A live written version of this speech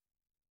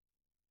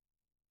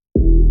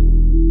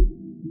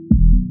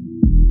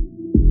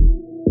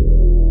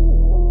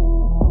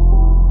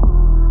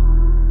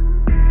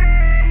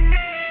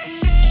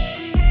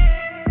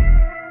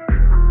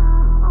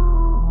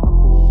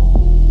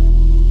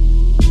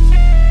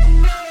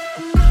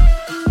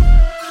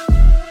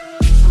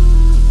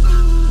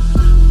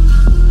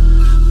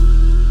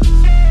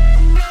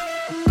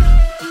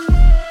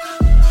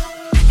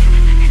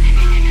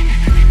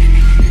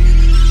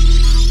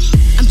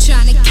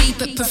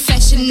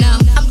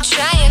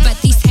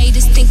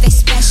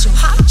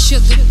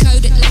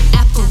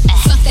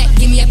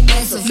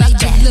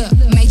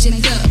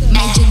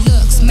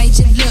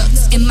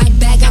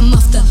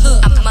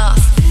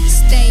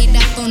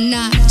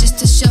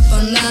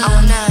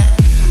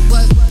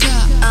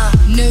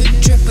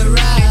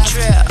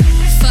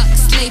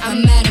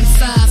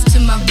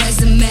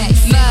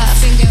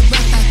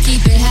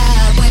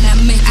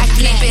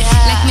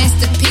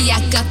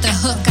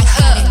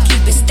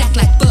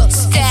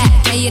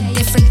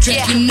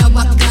know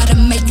I gotta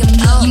make them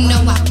know. You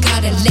know I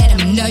gotta let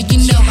them know. You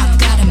know I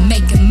gotta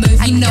make a move.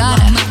 You know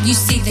I'm up, you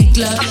see the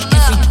glow.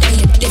 Every day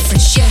a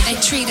different show. They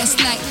treat us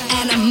like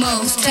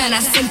animals, turn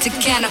us into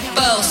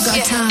cannibals.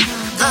 Got time,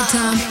 got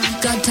time,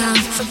 got time,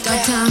 got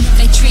time.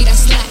 They treat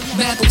us like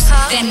rebels,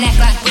 then act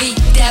like we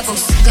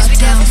devils. Got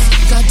time,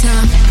 got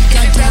time,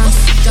 got time,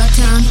 got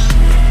time.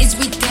 Is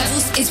we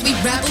devils? Is we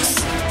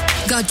rebels?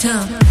 Got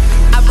time.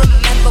 I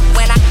remember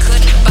when I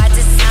couldn't buy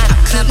designer,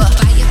 couldn't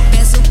buy a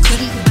bezel,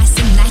 couldn't buy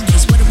some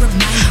Nikes. What a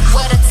reminder.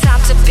 What a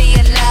time to be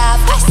alive.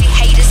 I see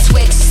haters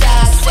switch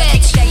sides. Every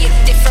day a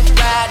different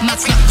ride.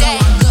 Every day,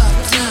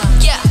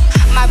 yeah,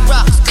 my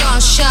rocks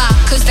gon' shine,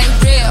 cause they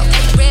real.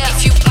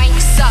 If you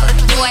ain't solid,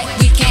 boy,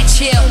 we can't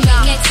chill. We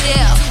can't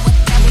chill.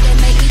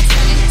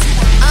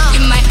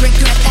 You might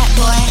regret that,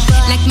 boy.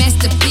 Like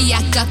Master P,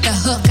 I got the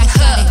hook. I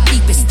gotta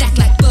keep it stacked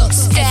like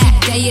books. Every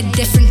day a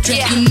different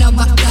drip. You know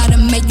I gotta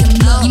make them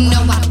know. You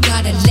know I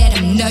gotta let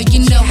them know.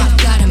 You know I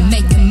gotta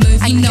make a move.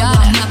 You know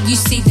I'm up, you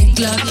see the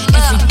glow.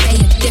 Every day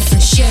a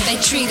different show. They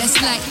treat us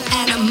like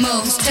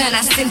animals, turn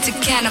us into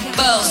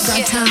cannibals.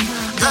 Got time,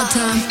 got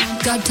time,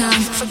 got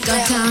time,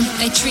 got time.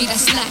 They treat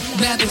us like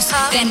rebels,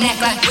 then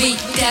act like we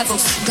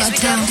devils. Got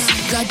time,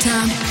 got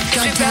time,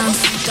 got time,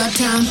 got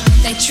time.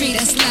 They treat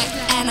us like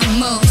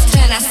animals,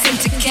 turn us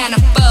into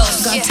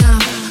cannibals. Got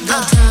time,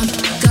 got time,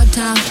 got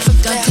time,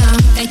 got time.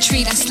 They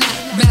treat us like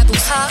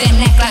rebels, then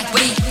act like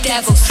we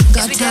devils.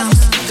 Got time,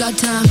 got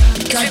time,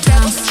 got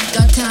time,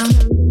 got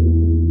time.